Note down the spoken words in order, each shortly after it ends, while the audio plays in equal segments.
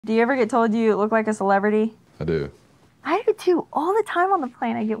Do you ever get told you look like a celebrity? I do. I do too. All the time on the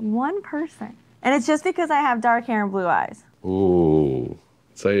plane, I get one person. And it's just because I have dark hair and blue eyes. Ooh,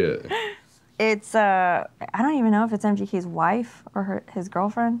 say it. It's, I don't even know if it's MGK's wife or his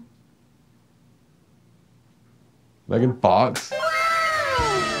girlfriend. Megan Fox.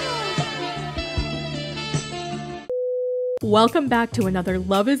 Welcome back to another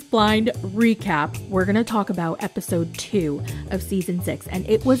Love is Blind recap. We're going to talk about episode 2 of season 6, and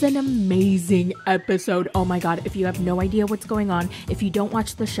it was an amazing episode. Oh my god, if you have no idea what's going on, if you don't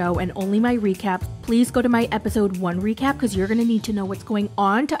watch the show and only my recaps, please go to my episode 1 recap because you're going to need to know what's going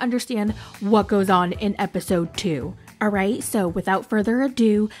on to understand what goes on in episode 2. Alright, so without further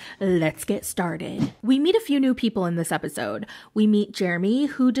ado, let's get started. We meet a few new people in this episode. We meet Jeremy,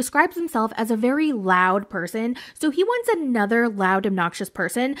 who describes himself as a very loud person, so he wants another loud, obnoxious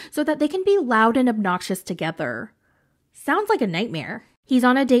person so that they can be loud and obnoxious together. Sounds like a nightmare. He's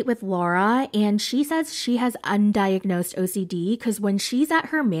on a date with Laura, and she says she has undiagnosed OCD because when she's at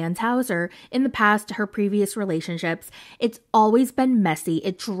her man's house or in the past, her previous relationships, it's always been messy.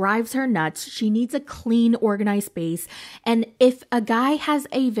 It drives her nuts. She needs a clean, organized space. And if a guy has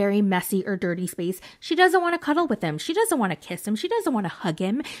a very messy or dirty space, she doesn't want to cuddle with him. She doesn't want to kiss him. She doesn't want to hug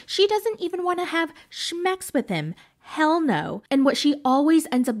him. She doesn't even want to have schmecks with him. Hell no. And what she always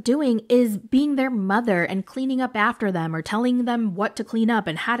ends up doing is being their mother and cleaning up after them or telling them what to clean up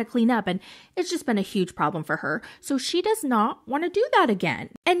and how to clean up. And it's just been a huge problem for her. So she does not want to do that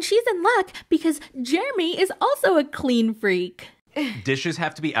again. And she's in luck because Jeremy is also a clean freak. Dishes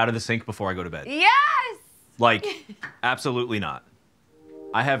have to be out of the sink before I go to bed. Yes! Like, absolutely not.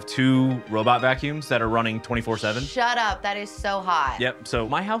 I have 2 robot vacuums that are running 24/7. Shut up. That is so hot. Yep, so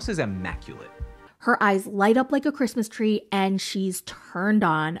my house is immaculate. Her eyes light up like a Christmas tree and she's turned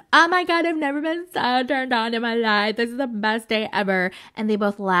on. Oh my god, I've never been so turned on in my life. This is the best day ever. And they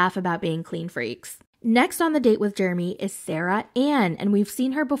both laugh about being clean freaks. Next on the date with Jeremy is Sarah Ann. And we've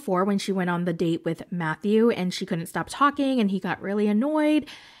seen her before when she went on the date with Matthew and she couldn't stop talking and he got really annoyed.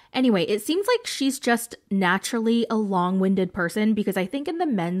 Anyway, it seems like she's just naturally a long-winded person because I think in the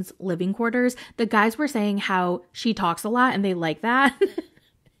men's living quarters, the guys were saying how she talks a lot and they like that.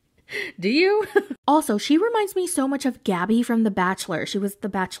 Do you? Also, she reminds me so much of Gabby from The Bachelor. She was the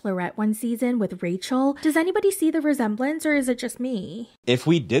Bachelorette one season with Rachel. Does anybody see the resemblance or is it just me? If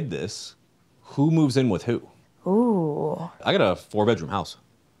we did this, who moves in with who? Ooh. I got a 4-bedroom house.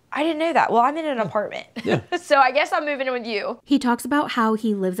 I didn't know that. Well, I'm in an apartment. Yeah. So I guess I'm moving in with you. He talks about how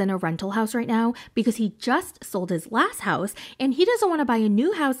he lives in a rental house right now because he just sold his last house and he doesn't want to buy a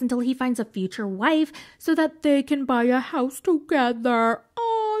new house until he finds a future wife so that they can buy a house together.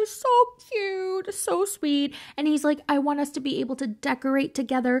 Oh, so cute, so sweet. And he's like, I want us to be able to decorate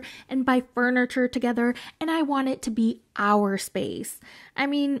together and buy furniture together, and I want it to be our space. I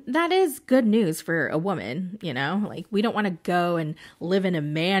mean, that is good news for a woman, you know? Like, we don't want to go and live in a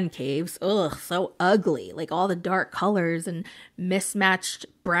man cave. Ugh, so ugly. Like, all the dark colors and mismatched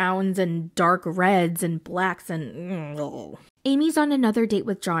browns and dark reds and blacks and... ugh. Amy's on another date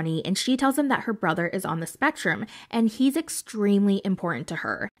with Johnny and she tells him that her brother is on the spectrum and he's extremely important to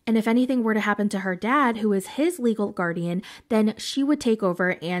her. And if anything were to happen to her dad, who is his legal guardian, then she would take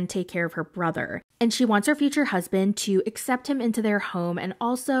over and take care of her brother. And she wants her future husband to accept him into their home and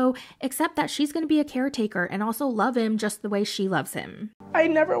also accept that she's going to be a caretaker and also love him just the way she loves him. I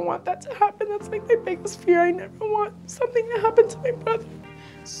never want that to happen. That's like my biggest fear. I never want something to happen to my brother.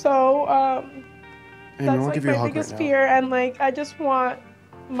 So, that's like my biggest fear, and like I just want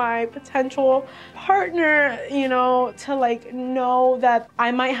my potential partner, you know, to like know that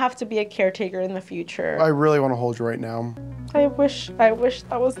I might have to be a caretaker in the future. I really want to hold you right now. I wish that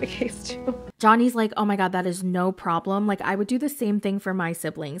was the case too. Johnny's like, oh my god, that is no problem. Like, I would do the same thing for my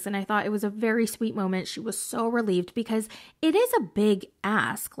siblings. And I thought it was a very sweet moment. She was so relieved because it is a big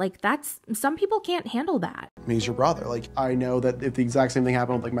ask. Like, some people can't handle that. He's your brother. Like, I know that if the exact same thing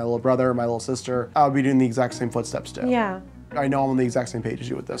happened with like my little brother or my little sister, I would be doing the exact same footsteps too. Yeah. I know I'm on the exact same page as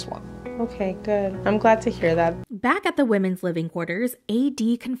you with this one. Okay, good. I'm glad to hear that. Back at the women's living quarters, AD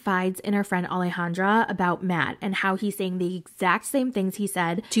confides in her friend Alejandra about Matt and how he's saying the exact same things he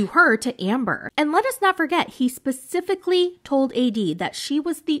said to her to Amber. And let us not forget, he specifically told AD that she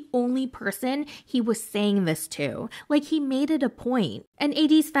was the only person he was saying this to. Like, he made it a point. And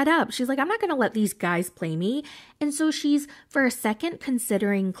AD's fed up. She's like, I'm not going to let these guys play me. And so she's, for a second,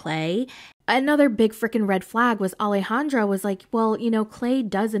 considering Clay. Another big freaking red flag was Alejandra was like, well, you know, Clay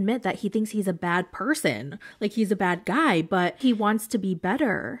does admit that he thinks he's a bad person. Like, he's a bad guy, but he wants to be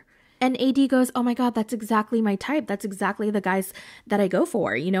better. And AD goes, oh my god, that's exactly my type. That's exactly the guys that I go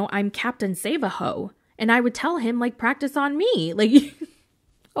for. You know, I'm Captain Save-A-Ho. And I would tell him, like, practice on me. Like,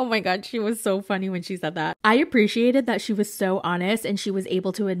 Oh my God, she was so funny when she said that. I appreciated that she was so honest and she was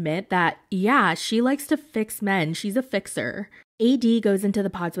able to admit that, yeah, she likes to fix men. She's a fixer. AD goes into the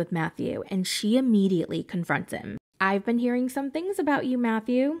pods with Matthew and she immediately confronts him. I've been hearing some things about you,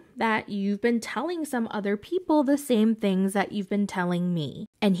 Matthew, that you've been telling some other people the same things that you've been telling me.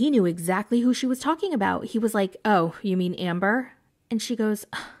 And he knew exactly who she was talking about. He was like, oh, you mean Amber? And she goes,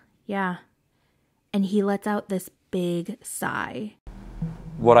 yeah. And he lets out this big sigh.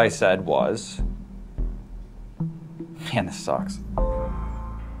 What I said was, man, this sucks.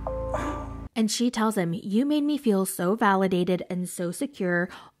 And she tells him, you made me feel so validated and so secure,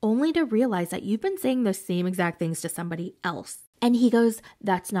 only to realize that you've been saying the same exact things to somebody else. And he goes,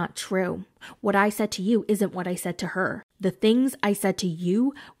 that's not true. What I said to you isn't what I said to her. The things I said to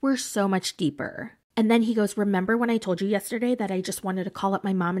you were so much deeper. And then he goes, remember when I told you yesterday that I just wanted to call up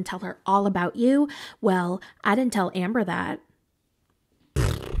my mom and tell her all about you? Well, I didn't tell Amber that.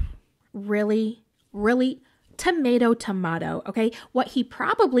 Really? Really? Tomato, okay? What he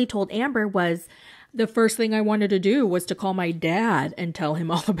probably told Amber was, the first thing I wanted to do was to call my dad and tell him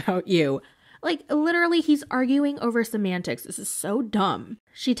all about you. Like, literally, he's arguing over semantics. This is so dumb.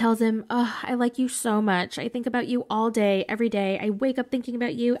 She tells him, oh, I like you so much. I think about you all day, every day. I wake up thinking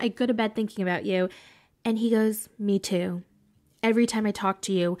about you. I go to bed thinking about you. And he goes, me too. Every time I talk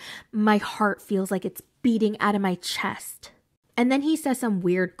to you, my heart feels like it's beating out of my chest. And then he says some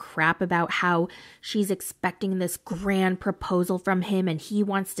weird crap about how she's expecting this grand proposal from him and he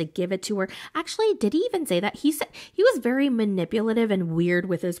wants to give it to her. Actually, did he even say that? He said he was very manipulative and weird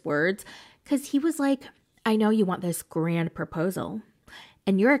with his words because he was like, I know you want this grand proposal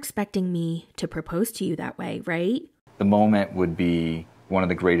and you're expecting me to propose to you that way, right? The moment would be one of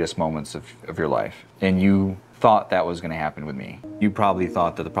the greatest moments of your life. And you thought that was going to happen with me. You probably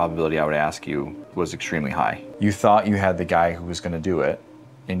thought that the probability I would ask you was extremely high. You thought you had the guy who was going to do it,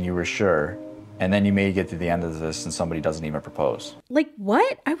 and you were sure, and then you may get to the end of this and somebody doesn't even propose. Like,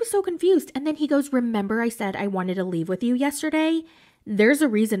 what? I was so confused. And then he goes, remember I said I wanted to leave with you yesterday? There's a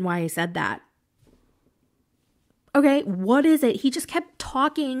reason why I said that. Okay, what is it? He just kept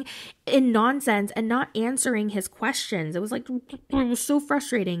talking in nonsense and not answering his questions. It was like, it was so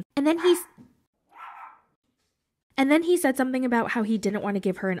frustrating. And then he said something about how he didn't want to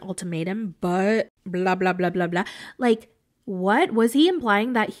give her an ultimatum, but blah, blah, blah, blah, blah. Like, what? Was he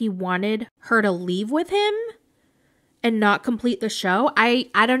implying that he wanted her to leave with him and not complete the show? I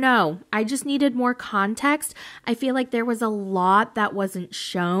don't know. I just needed more context. I feel like there was a lot that wasn't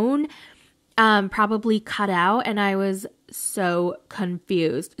shown, probably cut out, and I was so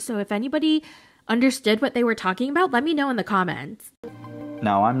confused. So if anybody understood what they were talking about, let me know in the comments.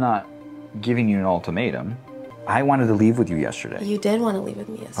 Now, I'm not giving you an ultimatum. I wanted to leave with you yesterday. You did want to leave with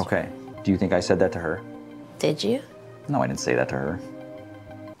me yesterday. Okay. Do you think I said that to her? Did you? No, I didn't say that to her.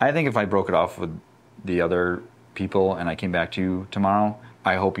 I think if I broke it off with the other people and I came back to you tomorrow,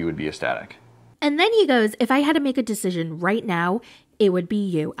 I hope you would be ecstatic. And then he goes, if I had to make a decision right now, it would be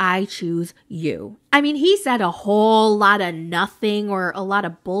you. I choose you. I mean, he said a whole lot of nothing or a lot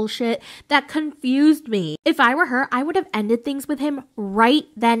of bullshit that confused me. If I were her, I would have ended things with him right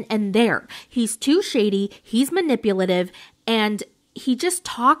then and there. He's too shady, he's manipulative, and he just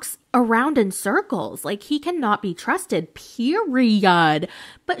talks around in circles. Like, he cannot be trusted, period.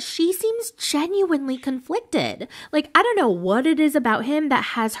 But she seems genuinely conflicted. Like, I don't know what it is about him that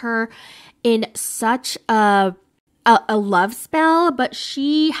has her in such a love spell, but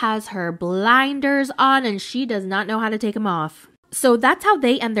she has her blinders on and she does not know how to take them off. So that's how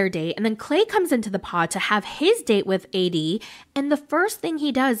they end their date. And then Clay comes into the pod to have his date with AD. And the first thing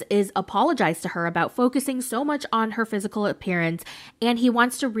he does is apologize to her about focusing so much on her physical appearance. And he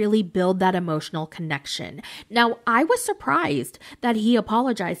wants to really build that emotional connection. Now, I was surprised that he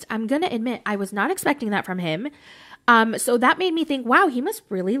apologized. I'm going to admit I was not expecting that from him. So that made me think, wow, he must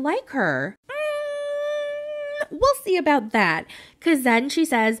really like her. We'll see about that. Because then she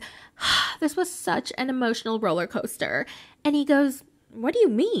says, this was such an emotional roller coaster. And he goes, what do you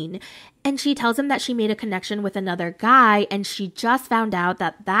mean? And she tells him that she made a connection with another guy and she just found out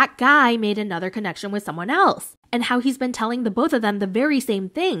that that guy made another connection with someone else. And how he's been telling the both of them the very same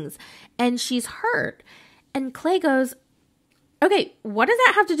things. And she's hurt. And Clay goes, okay, what does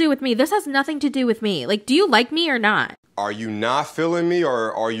that have to do with me? This has nothing to do with me. Like, do you like me or not? Are you not feeling me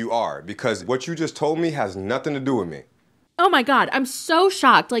or you are? Because what you just told me has nothing to do with me. Oh my God, I'm so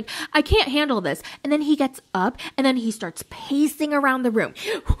shocked. Like, I can't handle this. And then he gets up and then he starts pacing around the room,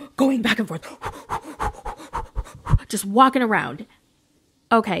 going back and forth, just walking around.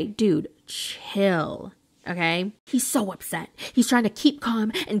 Okay, dude, chill. Okay? He's so upset. He's trying to keep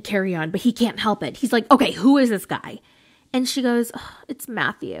calm and carry on, but he can't help it. He's like, okay, who is this guy? And she goes, "Oh, it's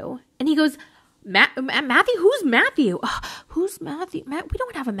Matthew." And he goes, Matthew? Who's Matthew? Oh, who's Matthew? We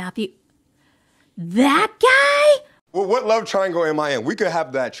don't have a Matthew. That guy? Well, what love triangle am I in? We could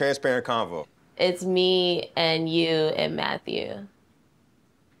have that transparent convo. It's me and you and Matthew.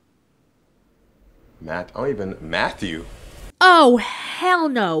 Matthew? Oh, hell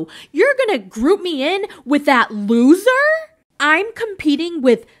no. You're gonna group me in with that loser? I'm competing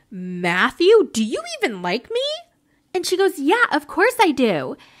with Matthew? Do you even like me? And she goes, yeah, of course I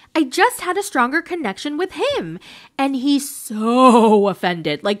do. I just had a stronger connection with him. And he's so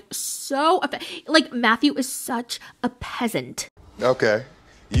offended. Like, like, Matthew is such a peasant. Okay.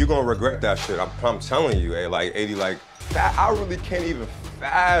 You're gonna regret that shit. I'm telling you, like, 80, like, that, I really can't even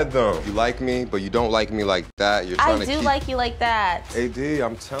fathom. You like me, but you don't like me like that. You're trying to keep... like you like that. AD,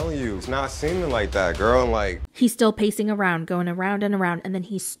 I'm telling you, it's not seeming like that, girl. I'm like... He's still pacing around, going around and around, and then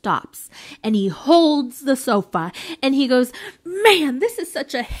he stops, and he holds the sofa, and he goes, man, this is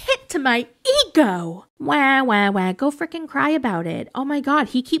such a hit to my ego. Wah, wah, wah, go frickin' cry about it. Oh my God,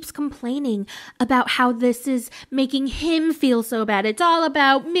 he keeps complaining about how this is making him feel so bad. It's all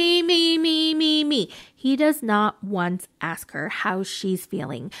about me, me, me, me, me. He does not once ask her how she's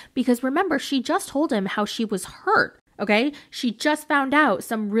feeling, because remember, she just told him how she was hurt. Okay, she just found out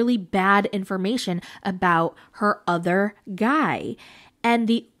some really bad information about her other guy. And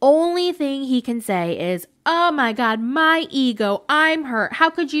the only thing he can say is, oh my God, my ego, I'm hurt. How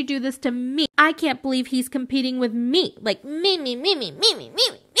could you do this to me? I can't believe he's competing with me. Like, me, me, me, me, me, me,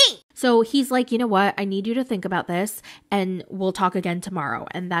 me, me. So he's like, you know what? I need you to think about this and we'll talk again tomorrow.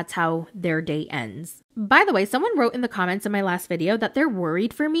 And that's how their day ends. By the way, someone wrote in the comments in my last video that they're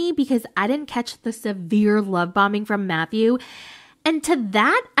worried for me because I didn't catch the severe love bombing from Matthew. And to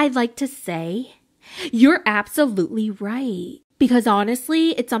that, I'd like to say, you're absolutely right. Because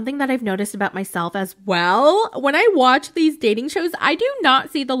honestly, it's something that I've noticed about myself as well. When I watch these dating shows, I do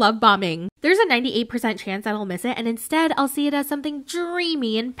not see the love bombing. There's a 98% chance that I'll miss it, and instead I'll see it as something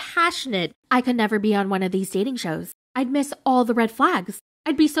dreamy and passionate. I could never be on one of these dating shows. I'd miss all the red flags.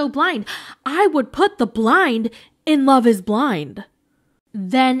 I'd be so blind. I would put the blind in Love is Blind.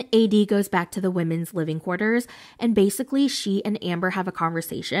 Then AD goes back to the women's living quarters, and basically she and Amber have a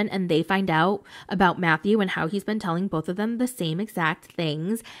conversation, and they find out about Matthew and how he's been telling both of them the same exact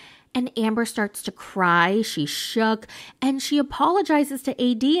things. And Amber starts to cry, she's shook, and she apologizes to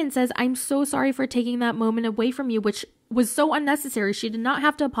AD and says, I'm so sorry for taking that moment away from you, which was so unnecessary. She did not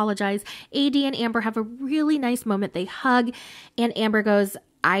have to apologize. AD and Amber have a really nice moment. They hug, and Amber goes,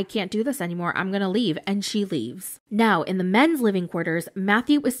 I can't do this anymore. I'm going to leave. And she leaves. Now, in the men's living quarters,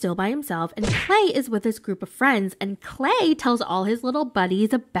 Matthew is still by himself and Clay is with his group of friends. And Clay tells all his little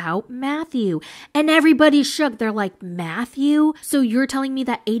buddies about Matthew. And everybody's shook. They're like, Matthew? So you're telling me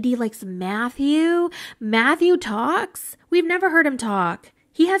that AD likes Matthew? Matthew talks? We've never heard him talk.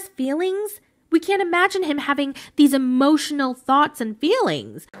 He has feelings? We can't imagine him having these emotional thoughts and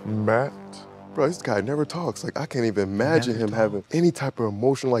feelings. Matt? Bro, this guy never talks. Like, I can't even imagine him having any type of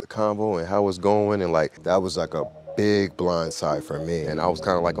emotional, like, convo and how it's going. And, like, that was, like, a big blind side for me. And I was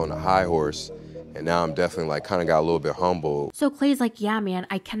kind of, like, on the high horse. And now I'm definitely, like, kind of got a little bit humbled. So Clay's like, yeah, man,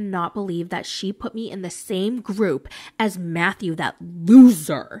 I cannot believe that she put me in the same group as Matthew, that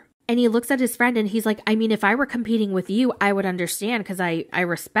loser. And he looks at his friend and he's like, I mean, if I were competing with you, I would understand because I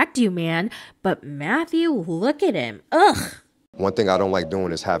respect you, man. But Matthew, look at him. Ugh. One thing I don't like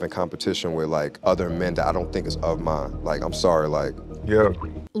doing is having competition with, like, other men that I don't think is of mine. Like, I'm sorry, like, yeah.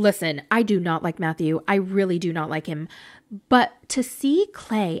 Listen, I do not like Matthew. I really do not like him. But to see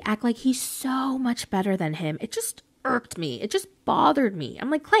Clay act like he's so much better than him, it just irked me. It just bothered me.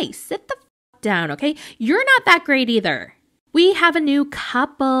 I'm like, Clay, sit the f down, okay? You're not that great either. We have a new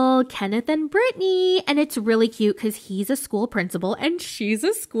couple, Kenneth and Brittany, and it's really cute because he's a school principal and she's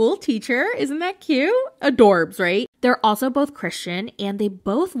a school teacher. Isn't that cute? Adorbs, right? They're also both Christian and they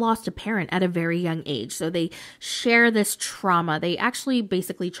both lost a parent at a very young age. So they share this trauma. They actually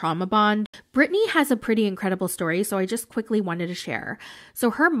basically trauma bond. Brittany has a pretty incredible story, so I just quickly wanted to share.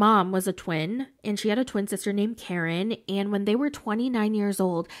 So her mom was a twin and she had a twin sister named Karen. And when they were 29 years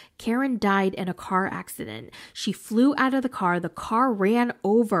old, Karen died in a car accident. She flew out of the car ran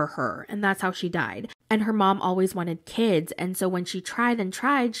over her, and that's how she died. And her mom always wanted kids, and so when she tried and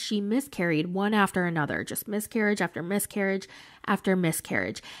tried, she miscarried one after another, just miscarriage after miscarriage after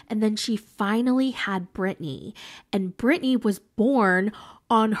miscarriage. And then she finally had Brittany, and Brittany was born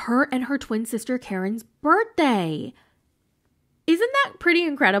on her and her twin sister Karen's birthday. Isn't that pretty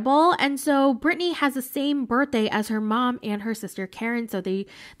incredible? And so Brittany has the same birthday as her mom and her sister Karen, so they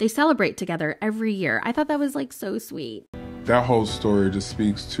celebrate together every year. I thought that was like so sweet. That whole story just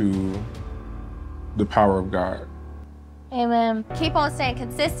speaks to the power of God. Hey, ma'am. Keep on staying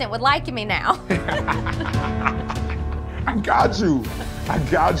consistent with liking me now. I got you. I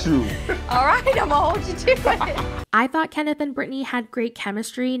got you. All right, I'm gonna hold you to it. I thought Kenneth and Brittany had great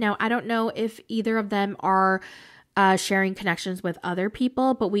chemistry. Now, I don't know if either of them are sharing connections with other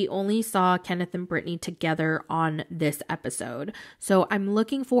people, but we only saw Kenneth and Brittany together on this episode. So I'm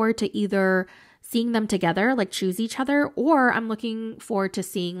looking forward to either seeing them together, like choose each other, or I'm looking forward to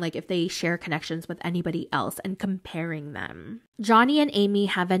seeing like if they share connections with anybody else and comparing them. Johnny and Amy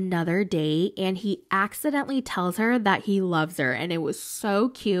have another date and he accidentally tells her that he loves her, and it was so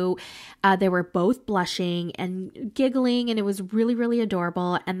cute. They were both blushing and giggling and it was really, really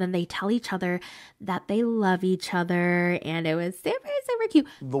adorable. And then they tell each other that they love each other and it was super, super cute.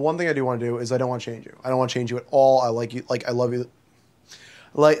 The one thing I do want to do is I don't want to change you. I don't want to change you at all. I like you. Like, I love you.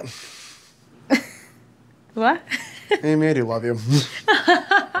 Like... What? Amy, I do love you.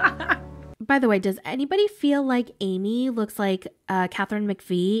 By the way, does anybody feel like Amy looks like Catherine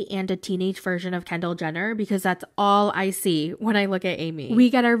McPhee and a teenage version of Kendall Jenner? Because that's all I see when I look at Amy. We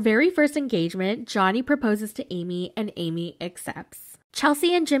get our very first engagement. Johnny proposes to Amy and Amy accepts.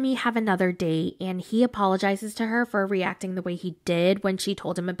 Chelsea and Jimmy have another date and he apologizes to her for reacting the way he did when she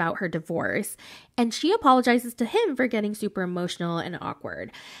told him about her divorce. And she apologizes to him for getting super emotional and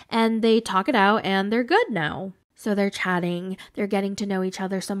awkward. And they talk it out and they're good now. So they're chatting, they're getting to know each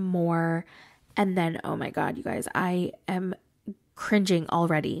other some more. And then, oh my God, you guys, I am cringing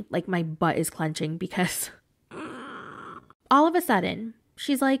already. Like my butt is clenching because all of a sudden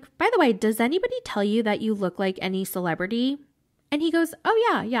she's like, by the way, does anybody tell you that you look like any celebrity? And he goes,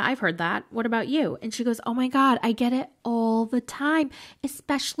 oh yeah, I've heard that. What about you? And she goes, oh my God, I get it all the time,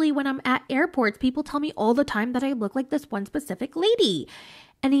 especially when I'm at airports. People tell me all the time that I look like this one specific lady.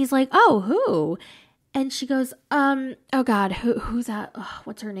 And he's like, oh, who? And she goes, oh God, who's that? Oh,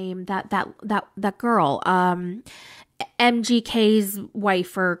 what's her name? That girl, MGK's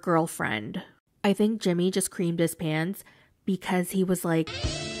wife or girlfriend. I think Jimmy just creamed his pants because he was like,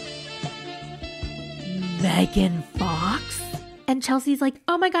 Megan Fox? And Chelsea's like,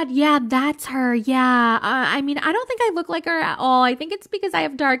 oh my God, yeah, that's her. Yeah. I mean, I don't think I look like her at all. I think it's because I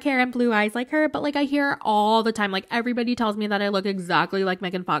have dark hair and blue eyes like her. But like I hear her all the time. Like everybody tells me that I look exactly like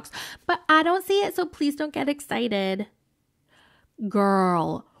Megan Fox. But I don't see it. So please don't get excited.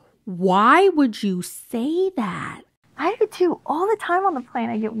 Girl, why would you say that? I do too. All the time on the plane,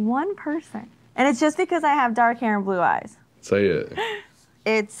 I get one person. And it's just because I have dark hair and blue eyes. Say it.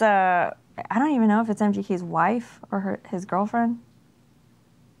 It's, I don't even know if it's MGK's wife or his girlfriend.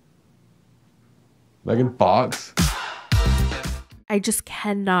 Megan Fox. I just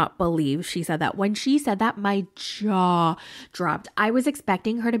cannot believe she said that. When she said that, my jaw dropped. I was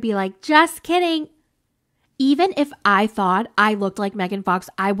expecting her to be like, just kidding. Even if I thought I looked like Megan Fox,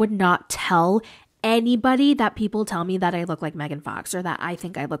 I would not tell anybody that people tell me that I look like Megan Fox or that I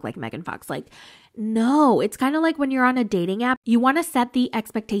think I look like Megan Fox. Like, no, it's kind of like when you're on a dating app, you want to set the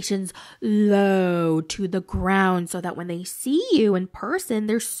expectations low to the ground so that when they see you in person,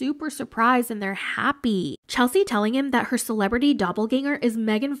 they're super surprised and they're happy. Chelsea telling him that her celebrity doppelganger is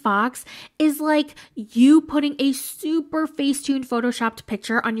Megan Fox is like you putting a super face-tuned photoshopped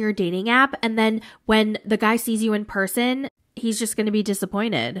picture on your dating app, and then when the guy sees you in person, he's just going to be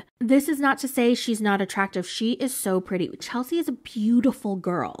disappointed. This is not to say she's not attractive. She is so pretty. Chelsea is a beautiful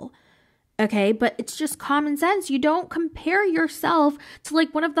girl. Okay, but it's just common sense. You don't compare yourself to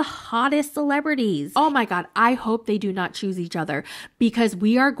like one of the hottest celebrities. Oh my God, I hope they do not choose each other because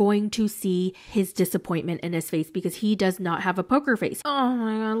we are going to see his disappointment in his face because he does not have a poker face. Oh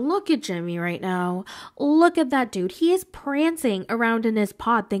my God, look at Jimmy right now. Look at that dude. He is prancing around in his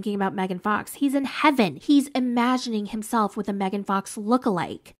pod thinking about Megan Fox. He's in heaven. He's imagining himself with a Megan Fox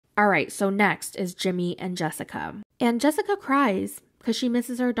lookalike. All right, so next is Jimmy and Jessica. And Jessica cries because she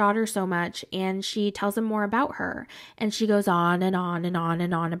misses her daughter so much, and she tells him more about her. And she goes on and on and on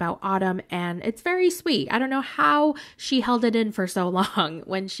and on about Autumn, and it's very sweet. I don't know how she held it in for so long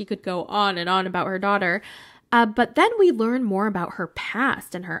when she could go on and on about her daughter. But then we learn more about her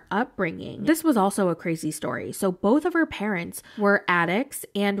past and her upbringing. This was also a crazy story. So both of her parents were addicts,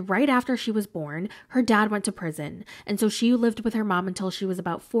 and right after she was born, her dad went to prison. And so she lived with her mom until she was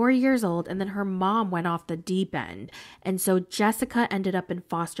about 4 years old, and then her mom went off the deep end. And so Jessica ended up in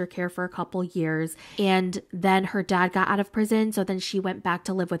foster care for a couple years, and then her dad got out of prison, so then she went back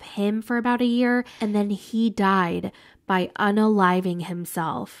to live with him for about a year, and then he died by unaliving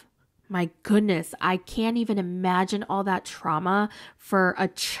himself. My goodness, I can't even imagine all that trauma for a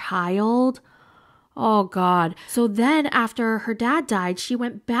child. Oh God. So then after her dad died, she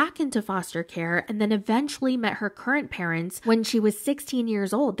went back into foster care and then eventually met her current parents when she was 16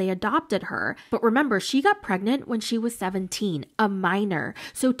 years old. They adopted her. But remember, she got pregnant when she was 17, a minor.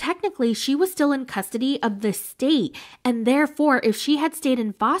 So technically she was still in custody of the state. And therefore, if she had stayed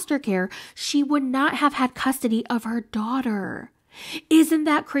in foster care, she would not have had custody of her daughter. Isn't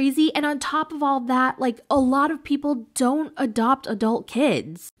that crazy? And on top of all that, like, a lot of people don't adopt adult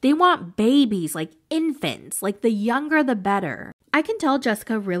kids. They want babies, like infants, like the younger the better. I can tell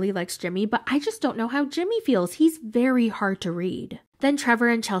Jessica really likes Jimmy, but I just don't know how Jimmy feels. He's very hard to read. Then Trevor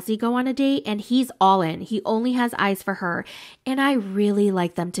and Chelsea go on a date and he's all in. He only has eyes for her. And I really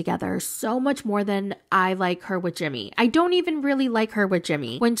like them together so much more than I like her with Jimmy. I don't even really like her with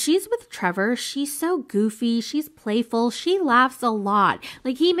Jimmy. When she's with Trevor, she's so goofy. She's playful. She laughs a lot.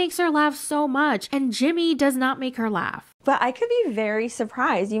 Like, he makes her laugh so much. And Jimmy does not make her laugh. But I could be very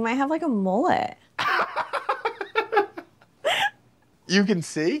surprised. You might have like a mullet. You can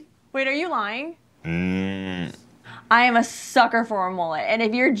see? Wait, are you lying? I am a sucker for a mullet. And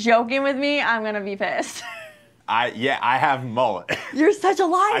if you're joking with me, I'm going to be pissed. I have mullet. You're such a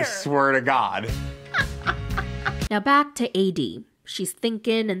liar. I swear to God. Now back to AD. She's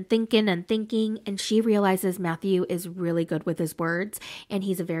thinking and thinking and thinking, and she realizes Matthew is really good with his words, and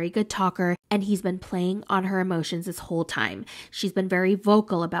he's a very good talker, and he's been playing on her emotions this whole time. She's been very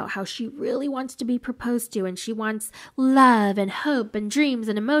vocal about how she really wants to be proposed to, and she wants love and hope and dreams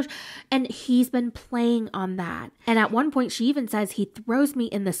and emotion, and he's been playing on that. And at one point, she even says he throws me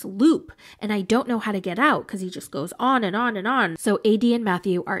in this loop, and I don't know how to get out because he just goes on and on and on. So AD and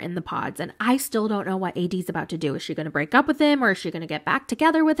Matthew are in the pods, and I still don't know what AD's about to do. Is she going to break up with him, or is she going to get back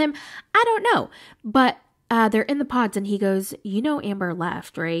together with him? I don't know. But they're in the pods and he goes, you know Amber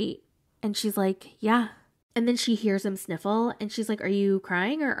left, right? And she's like, yeah. And then she hears him sniffle and she's like, are you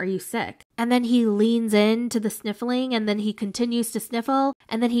crying or are you sick? And then he leans into the sniffling and then he continues to sniffle.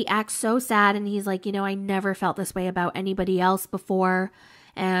 And then he acts so sad and he's like, you know, I never felt this way about anybody else before.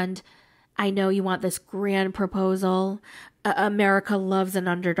 And I know you want this grand proposal. America loves an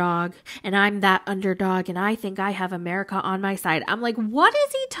underdog, and I'm that underdog, and I think I have America on my side. I'm like, what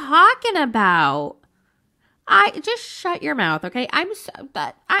is he talking about? I just shut your mouth, okay?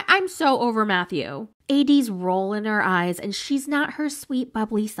 I'm so over Matthew. AD's rolling her eyes, and she's not her sweet,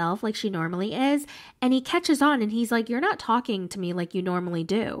 bubbly self like she normally is. And he catches on, and he's like, you're not talking to me like you normally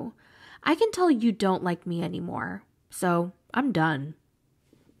do. I can tell you don't like me anymore. So I'm done.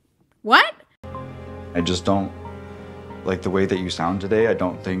 What? I just don't like the way that you sound today. I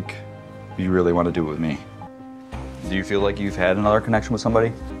don't think you really want to do it with me. Do you feel like you've had another connection with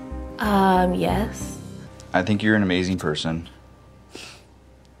somebody? Yes. I think you're an amazing person.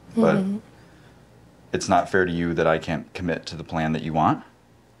 But it's not fair to you that I can't commit to the plan that you want.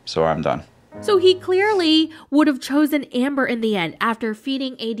 So I'm done. So he clearly would have chosen Amber in the end after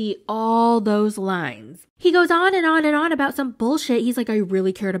feeding AD all those lines. He goes on and on and on about some bullshit. He's like, I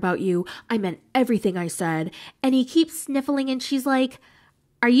really cared about you. I meant everything I said. And he keeps sniffling and she's like,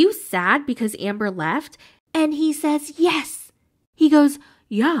 are you sad because Amber left? And he says, yes. He goes,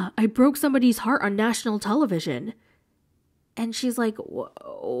 yeah, I broke somebody's heart on national television. And she's like,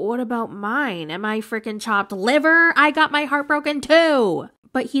 what about mine? Am I freaking chopped liver? I got my heart broken too.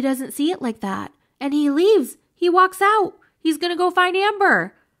 But he doesn't see it like that. And he leaves. He walks out. He's gonna go find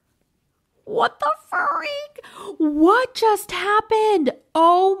Amber. What the freak? What just happened?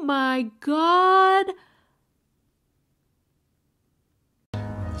 Oh my God.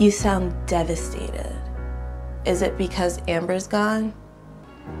 You sound devastated. Is it because Amber's gone?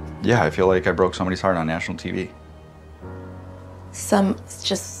 Yeah, I feel like I broke somebody's heart on national TV.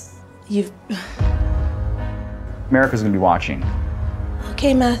 You've... America's gonna be watching.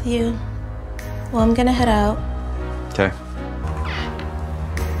 Okay, Matthew. Well, I'm gonna head out. Okay.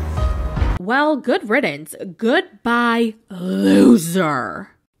 Well, good riddance. Goodbye, loser.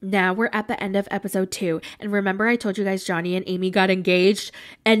 Now we're at the end of episode 2. And remember I told you guys Johnny and Amy got engaged?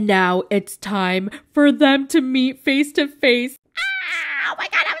 And now it's time for them to meet face to face. Oh my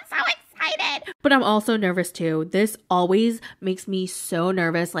God, I'm so excited. But I'm also nervous too. This always makes me so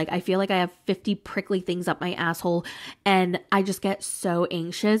nervous. Like, I feel like I have 50 prickly things up my asshole and I just get so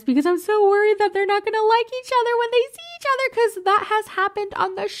anxious because I'm so worried that they're not gonna like each other when they see each other, because that has happened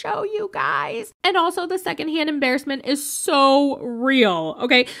on the show, you guys. And also the secondhand embarrassment is so real.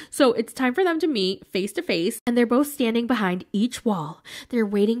 Okay, so it's time for them to meet face to face and they're both standing behind each wall. They're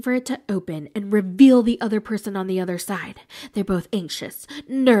waiting for it to open and reveal the other person on the other side. They're both anxious,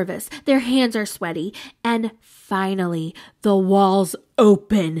 nervous, their hands are sweaty, and finally the walls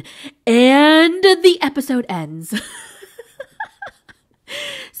open and the episode ends.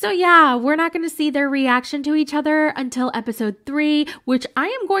 So yeah, we're not going to see their reaction to each other until episode 3, which I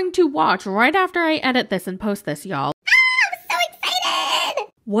am going to watch right after I edit this and post this, y'all. I'm so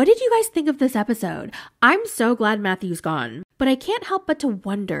excited! What did you guys think of this episode? I'm so glad Matthew's gone, but I can't help but to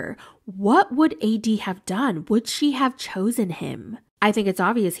wonder, what would AD have done? Would she have chosen him? I think it's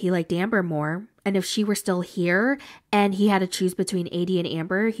obvious he liked Amber more, and if she were still here and he had to choose between AD and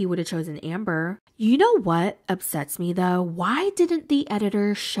Amber, he would have chosen Amber. You know what upsets me though? Why didn't the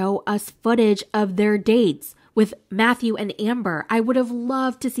editor show us footage of their dates with Matthew and Amber? I would have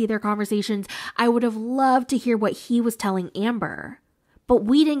loved to see their conversations. I would have loved to hear what he was telling Amber. But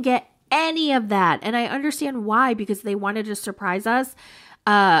we didn't get any of that. And I understand why, because they wanted to surprise us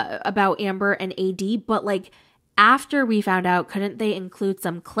about Amber and AD. But like, after we found out, couldn't they include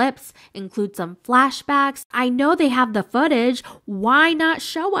some clips, include some flashbacks? I know they have the footage. Why not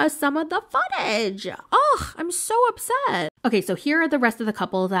show us some of the footage? Oh, I'm so upset. Okay, so here are the rest of the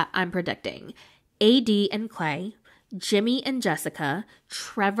couple that I'm predicting. AD and Clay, Jimmy and Jessica,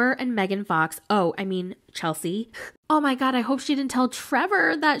 Trevor and Megan Fox. Oh, I mean, Chelsea. Oh my God, I hope she didn't tell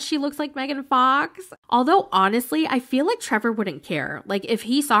Trevor that she looks like Megan Fox. Although, honestly, I feel like Trevor wouldn't care. Like, if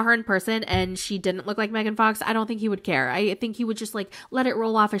he saw her in person and she didn't look like Megan Fox, I don't think he would care. I think he would just, like, let it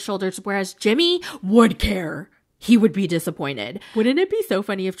roll off his shoulders, whereas Jimmy would care. He would be disappointed. Wouldn't it be so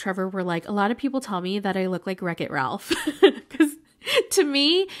funny if Trevor were like, a lot of people tell me that I look like Wreck-It Ralph? Because to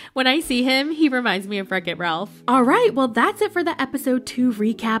me, when I see him, he reminds me of Wreck-It Ralph. All right, well, that's it for the episode 2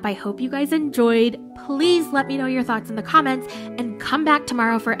 recap. I hope you guys enjoyed. Please let me know your thoughts in the comments and come back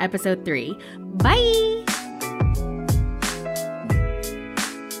tomorrow for episode 3. Bye!